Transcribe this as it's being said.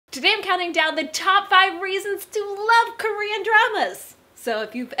Today I'm counting down the top 5 reasons to love Korean dramas. So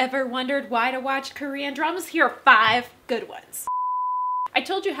if you've ever wondered why to watch Korean dramas, here are 5 good ones. I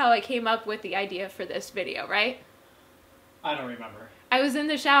told you how I came up with the idea for this video, right? I don't remember. I was in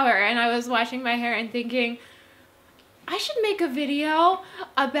the shower and I was washing my hair and thinking, I should make a video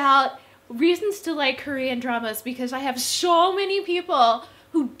about reasons to like Korean dramas because I have so many people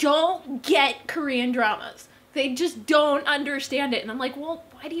who don't get Korean dramas. They just don't understand it. And I'm like, well,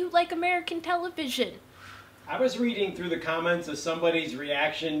 why do you like American television? I was reading through the comments of somebody's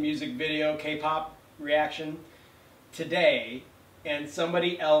reaction music video, K-pop reaction today, and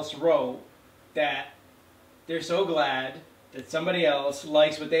somebody else wrote that they're so glad that somebody else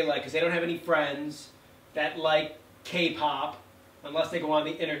likes what they like because they don't have any friends that like K-pop unless they go on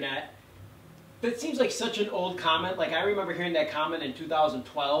the internet. That seems like such an old comment. Like, I remember hearing that comment in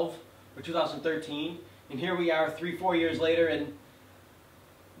 2012 or 2013, and here we are 3-4 years later, and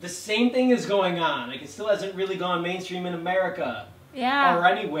the same thing is going on. Like, it still hasn't really gone mainstream in America. Yeah. Or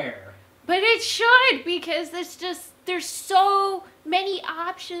anywhere. But it should, because it's just, there's so many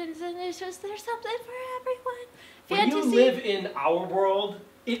options, and there's something for everyone. When you live in our world,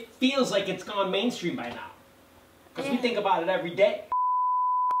 it feels like it's gone mainstream by now. Because we think about it every day.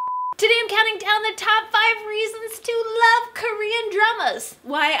 Today I'm counting down the top 5 reasons to love Korean dramas.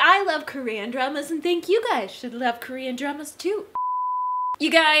 Why I love Korean dramas, and think you guys should love Korean dramas too. You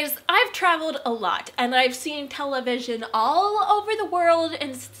guys, I've traveled a lot and I've seen television all over the world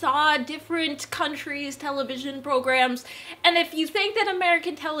and saw different countries' television programs. And if you think that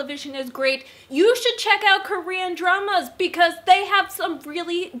American television is great, you should check out Korean dramas because they have some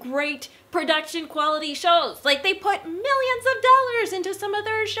really great production quality shows. Like, they put millions of dollars into some of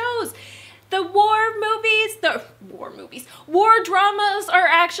their shows. The war dramas are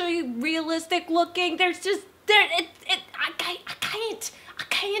actually realistic looking. There's just, I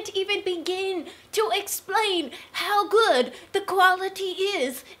can't even begin to explain how good the quality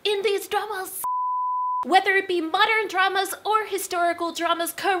is in these dramas. Whether it be modern dramas or historical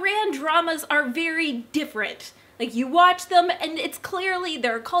dramas, Korean dramas are very different. Like, you watch them and it's clearly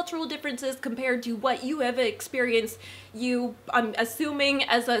there are cultural differences compared to what you have experienced. I'm assuming,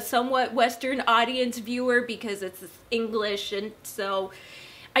 as a somewhat Western audience viewer, because it's English, and so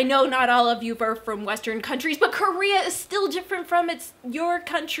I know not all of you are from Western countries, but Korea is still different from your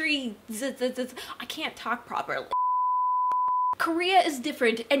country. I can't talk properly. Korea is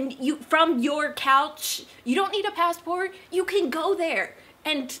different, and from your couch, you don't need a passport. You can go there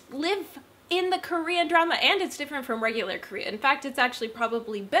and live in the Korean drama, and it's different from regular Korea. In fact, it's actually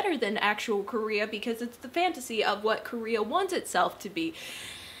probably better than actual Korea because it's the fantasy of what Korea wants itself to be.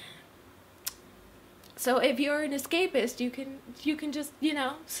 So if you're an escapist, you can just,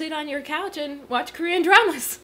 sit on your couch and watch Korean dramas.